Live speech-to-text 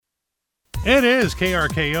It is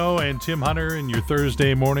KRKO and Tim Hunter in your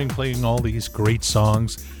Thursday morning playing all these great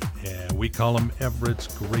songs. And we call them Everett's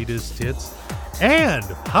Greatest Hits. And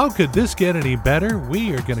how could this get any better?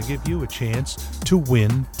 We are going to give you a chance to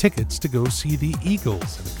win tickets to go see the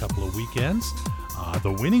Eagles in a couple of weekends.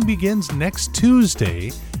 The winning begins next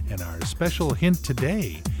Tuesday. And our special hint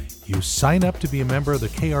today, you sign up to be a member of the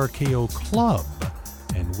KRKO Club.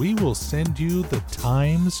 And we will send you the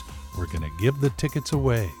times we're going to give the tickets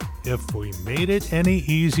away. If we made it any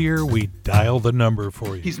easier, we dial the number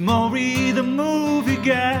for you. He's Maury the movie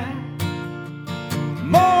guy.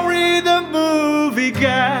 Maury the movie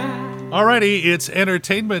guy. Alrighty, it's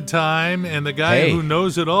entertainment time, and the guy who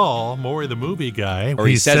knows it all, Maury the movie guy, or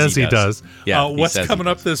he says he does. Yeah, what's coming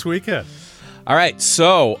up this weekend? All right,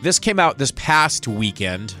 so this came out this past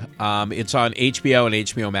weekend. It's on HBO and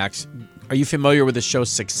HBO Max. Are you familiar with the show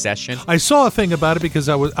Succession? I saw a thing about it because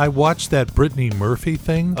I watched that Brittany Murphy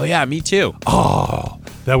thing. Oh, yeah, me too. Oh,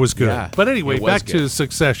 that was good. Yeah, but anyway, back to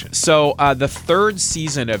Succession. So the third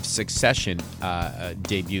season of Succession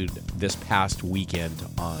debuted this past weekend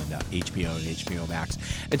on HBO and HBO Max.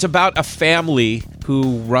 It's about a family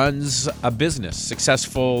who runs a business,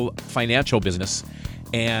 successful financial business,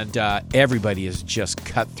 and everybody is just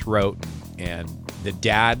cutthroat. And the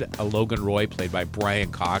dad, Logan Roy, played by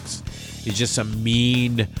Brian Cox, is just a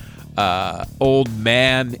mean old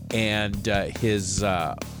man, and his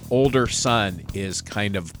older son is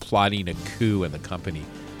kind of plotting a coup in the company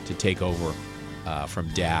to take over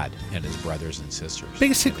from dad and his brothers and sisters.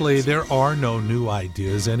 Basically, there are no new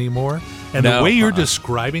ideas anymore. And the way you're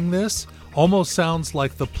describing this almost sounds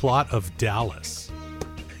like the plot of Dallas.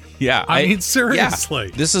 Yeah. I mean, seriously.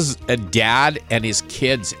 Yeah. This is a dad and his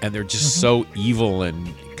kids, and they're just so evil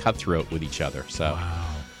and cutthroat with each other. So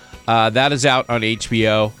that is out on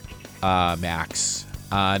HBO Max.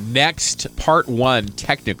 Next, part one,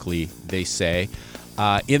 technically, they say,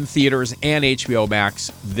 in theaters and HBO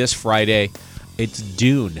Max this Friday, it's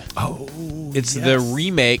Dune. Oh, it's the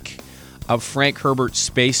remake of Frank Herbert's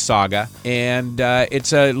Space Saga, and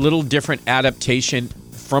it's a little different adaptation.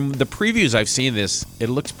 From the previews I've seen this, it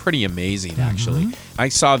looks pretty amazing, actually. I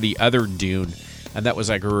saw the other Dune, and that was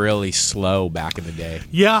like really slow back in the day.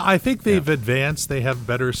 Yeah, I think they've advanced. They have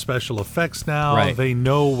better special effects now. Right. They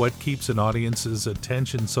know what keeps an audience's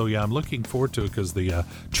attention. So, yeah, I'm looking forward to it because the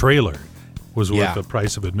trailer was worth the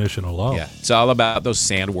price of admission alone. Yeah, it's all about those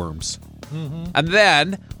sandworms. And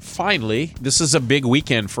then, finally, this is a big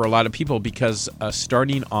weekend for a lot of people because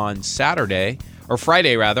starting on Saturday, or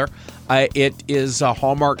Friday rather, it is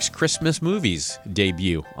Hallmark's Christmas movies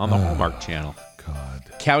debut on the Hallmark Channel. God.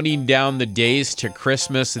 Counting down the days to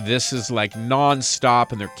Christmas, this is like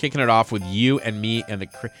nonstop, and they're kicking it off with You and Me and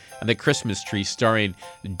the Christmas Tree, starring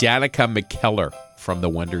Danica McKellar from The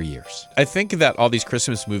Wonder Years. I think that all these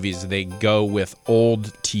Christmas movies, they go with old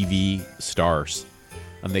TV stars,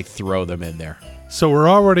 and they throw them in there. So we're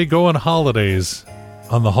already going holidays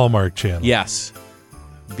on the Hallmark Channel. Yes.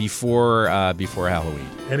 Before Halloween.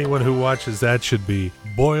 Anyone who watches that should be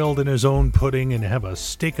boiled in his own pudding and have a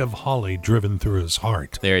stake of holly driven through his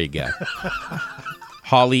heart. There you go.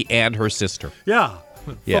 Holly and her sister. Yeah,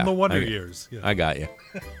 from the Wonder Years. Yeah. I got you.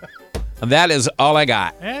 And that is all I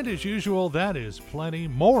got. And as usual, that is plenty.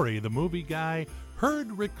 Maury, the movie guy,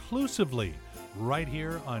 heard reclusively right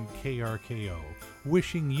here on KRKO,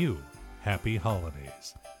 wishing you happy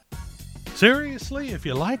holidays. Seriously, if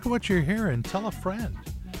you like what you're hearing, tell a friend.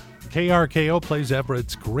 KRKO plays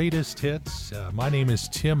Everett's Greatest Hits. My name is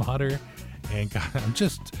Tim Hunter, and God, I'm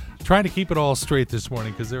just trying to keep it all straight this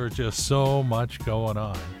morning because there is just so much going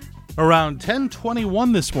on. Around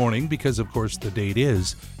 10:21 this morning, because of course the date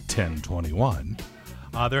is 10/21,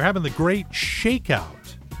 they're having the Great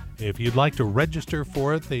Shakeout. If you'd like to register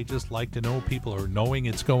for it, they just like to know people are knowing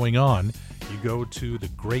it's going on. You go to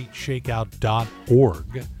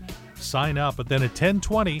thegreatshakeout.org. Sign up, but then at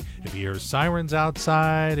 10:20, if you hear sirens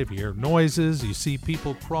outside, if you hear noises, you see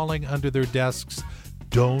people crawling under their desks,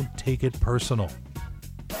 don't take it personal.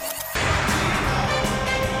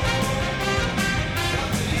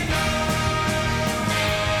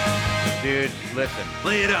 Dude, listen.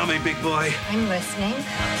 Lay it on me, big boy. I'm listening.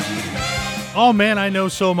 Oh man, I know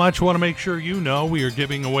so much. Want to make sure you know we are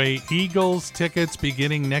giving away Eagles tickets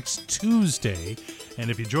beginning next Tuesday. And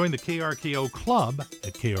if you join the KRKO Club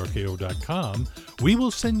at krko.com, we will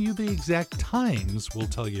send you the exact times. We'll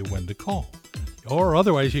tell you when to call. Or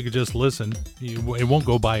otherwise, you could just listen. It won't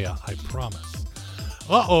go by you, I promise.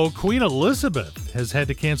 Queen Elizabeth has had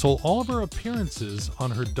to cancel all of her appearances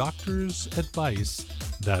on her doctor's advice.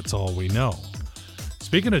 That's all we know.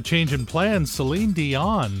 Speaking of changing plans, Celine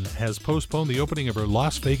Dion has postponed the opening of her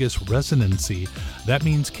Las Vegas residency. That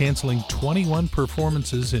means canceling 21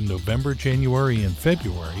 performances in November, January, and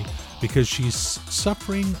February because she's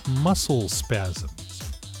suffering muscle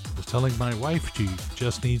spasms. I was telling my wife she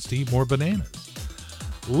just needs to eat more bananas.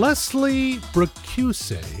 Leslie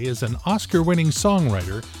Bracuse is an Oscar-winning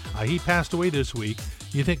songwriter. He passed away this week.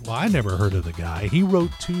 You think, well, I never heard of the guy. He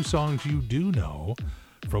wrote 2 songs you do know,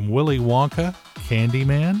 from Willy Wonka,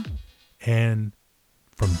 Candyman, and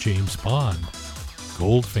from James Bond,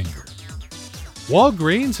 Goldfinger.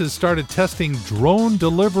 Walgreens has started testing drone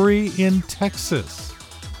delivery in Texas.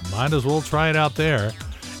 Might as well try it out there.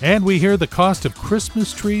 And we hear the cost of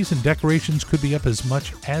Christmas trees and decorations could be up as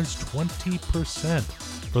much as 20%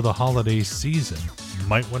 for the holiday season. You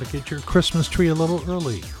might want to get your Christmas tree a little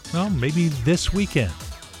early. Well, maybe this weekend.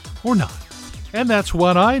 Or not. And that's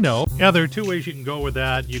what I know. Yeah, there are 2 ways you can go with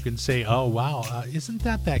that. You can say, oh, wow, isn't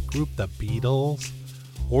that group, the Beatles?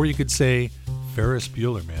 Or you could say, Ferris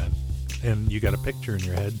Bueller, man. And you got a picture in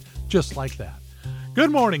your head just like that.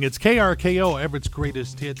 Good morning. It's KRKO, Everett's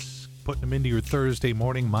Greatest Hits, putting them into your Thursday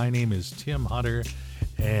morning. My name is Tim Hunter.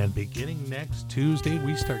 And beginning next Tuesday,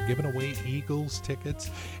 we start giving away Eagles tickets.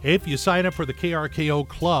 If you sign up for the KRKO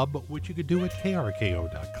Club, which you could do at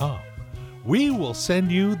krko.com. We will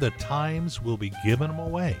send you the times we'll be giving them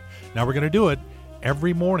away. Now, we're going to do it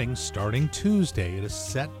every morning starting Tuesday at a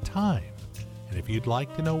set time. And if you'd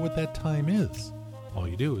like to know what that time is, all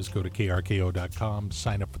you do is go to krko.com,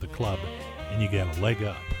 sign up for the club, and you get a leg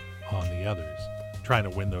up on the others trying to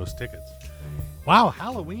win those tickets. Wow,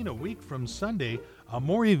 Halloween a week from Sunday.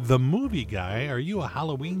 Maury, the movie guy, are you a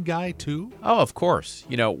Halloween guy too? Oh, of course.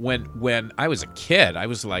 You know, when I was a kid, I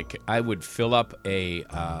was like, I would fill up a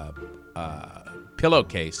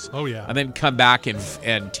pillowcase. Oh, yeah. And then come back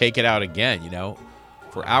and take it out again, you know,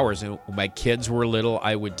 for hours. And when my kids were little,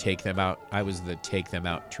 I would take them out. I was the take them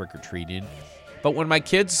out trick-or-treating. But when my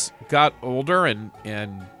kids got older and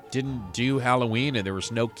didn't do Halloween and there was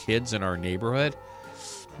no kids in our neighborhood,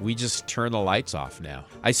 we just turn the lights off now.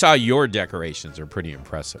 I saw your decorations are pretty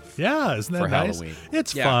impressive. Yeah, isn't that for nice? Halloween.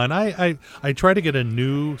 It's fun. I try to get a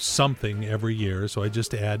new something every year, so I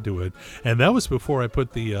just add to it. And that was before I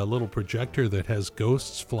put the little projector that has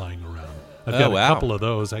ghosts flying around. I've got a couple of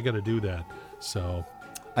those. I got to do that. So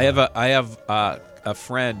I have a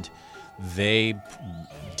friend. They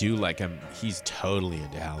do he's totally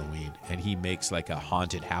into Halloween, and he makes like a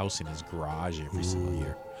haunted house in his garage every single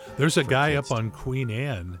year. There's a guy up on Queen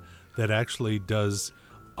Anne that actually does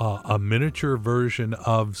a miniature version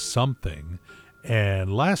of something.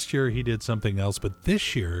 And last year he did something else, but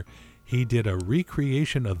this year he did a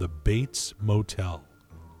recreation of the Bates Motel.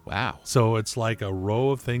 Wow. So it's like a row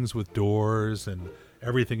of things with doors and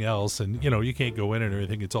everything else. And, you can't go in and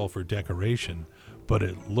everything. It's all for decoration, but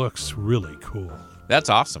it looks really cool. That's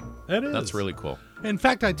awesome. It is. That's really cool. In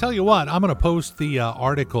fact, I tell you what, I'm going to post the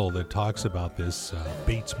article that talks about this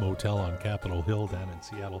Bates Motel on Capitol Hill down in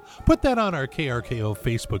Seattle. Put that on our KRKO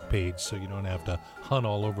Facebook page so you don't have to hunt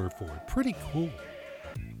all over for it. Pretty cool.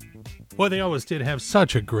 Boy, they always did have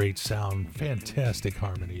such a great sound. Fantastic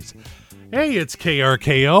harmonies. Hey, it's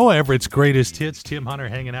KRKO, Everett's Greatest Hits. Tim Hunter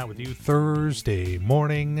hanging out with you Thursday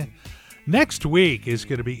morning. Next week is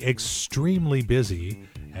going to be extremely busy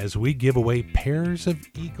as we give away pairs of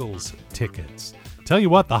Eagles tickets. Tell you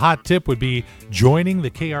what, the hot tip would be joining the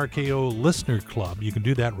KRKO Listener Club. You can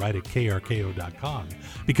do that right at krko.com.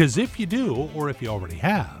 Because if you do, or if you already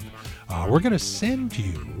have, we're going to send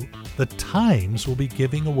you the times we'll be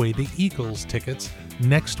giving away the Eagles tickets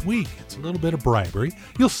next week. It's a little bit of bribery.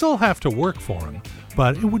 You'll still have to work for them,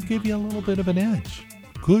 but it would give you a little bit of an edge.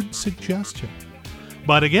 Good suggestion.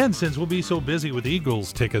 But again, since we'll be so busy with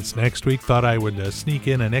Eagles tickets next week, thought I would sneak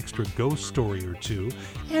in an extra ghost story or two.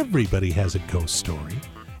 Everybody has a ghost story.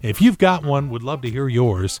 If you've got one, would love to hear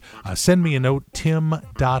yours. Send me a note,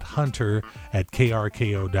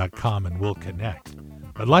 tim.hunter@krko.com, and we'll connect.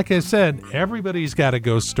 But like I said, everybody's got a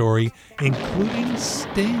ghost story, including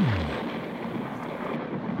Sting.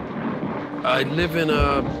 I live in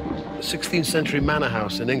a 16th century manor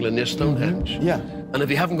house in England near Stonehenge. Mm-hmm. Yeah. And if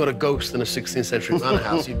you haven't got a ghost in a 16th century manor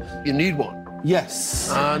house, you need one. Yes.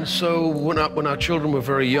 And so when our children were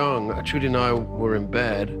very young, Trudy and I were in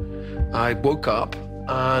bed, I woke up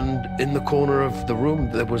and in the corner of the room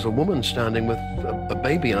there was a woman standing with a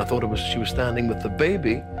baby, and I thought she was standing with the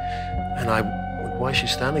baby. And why is she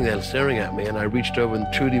standing there staring at me? And I reached over and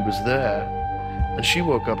Trudy was there. And she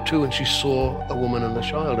woke up too, and she saw a woman and a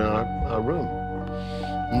child in our room.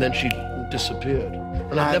 And then she disappeared.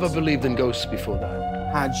 And I never believed in ghosts before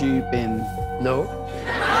that. Had you been... No.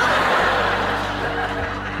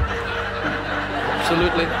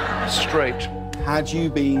 absolutely straight. Had you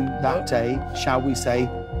been that day, shall we say,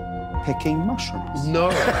 picking mushrooms? No.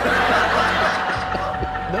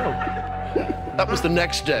 No. That was the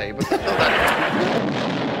next day. But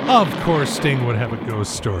Of course, Sting would have a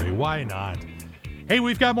ghost story. Why not? Hey,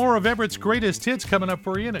 we've got more of Everett's greatest hits coming up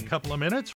for you in a couple of minutes.